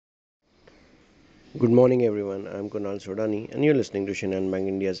Good morning, everyone. I'm Kunal Sodani, and you're listening to Shinhan Bank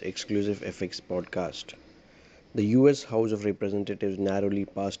India's exclusive FX podcast. The US House of Representatives narrowly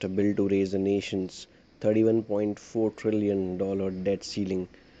passed a bill to raise the nation's $31.4 trillion debt ceiling,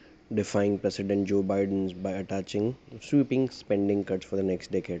 defying President Joe Biden's by attaching sweeping spending cuts for the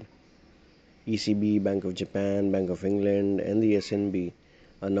next decade. ECB, Bank of Japan, Bank of England, and the SNB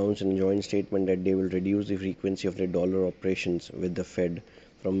announced in a joint statement that they will reduce the frequency of their dollar operations with the Fed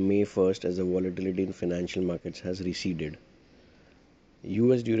from May 1st as the volatility in financial markets has receded.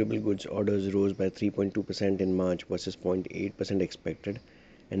 US durable goods orders rose by 3.2% in March versus 0.8% expected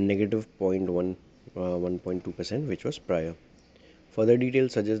and negative 1.2% which was prior. Further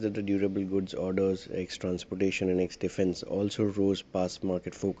details suggest that the durable goods orders, ex transportation and ex defense, also rose past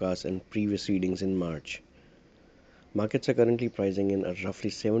market forecasts and previous readings in March. Markets are currently pricing in a roughly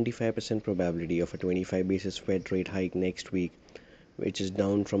 75% probability of a 25 basis Fed rate hike next week, which is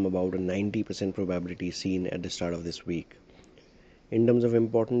down from about a 90% probability seen at the start of this week. In terms of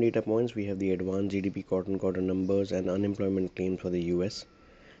important data points, we have the advanced GDP quarter numbers and unemployment claims for the US.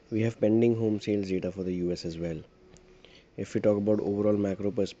 We have pending home sales data for the US as well. If we talk about overall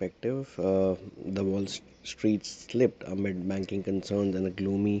macro perspective, the Street slipped amid banking concerns and a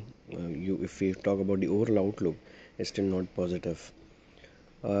gloomy. If we talk about the overall outlook, it's still not positive.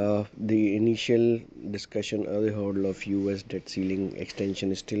 The initial discussion, the hurdle of US debt ceiling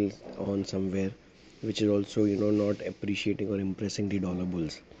extension is still on somewhere, which is also not appreciating or impressing the dollar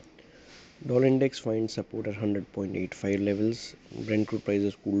bulls. Dollar index finds support at 100.85 levels. Brent crude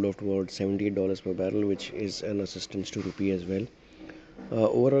prices cooled off towards $78 per barrel, which is an assistance to rupee as well.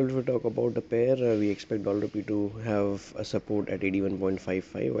 Overall, if we talk about the pair, we expect dollar rupee to have a support at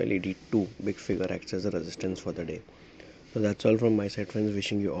 81.55, while 82 big figure acts as a resistance for the day. So that's all from my side, friends.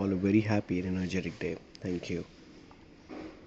 Wishing you all a very happy and energetic day. Thank you.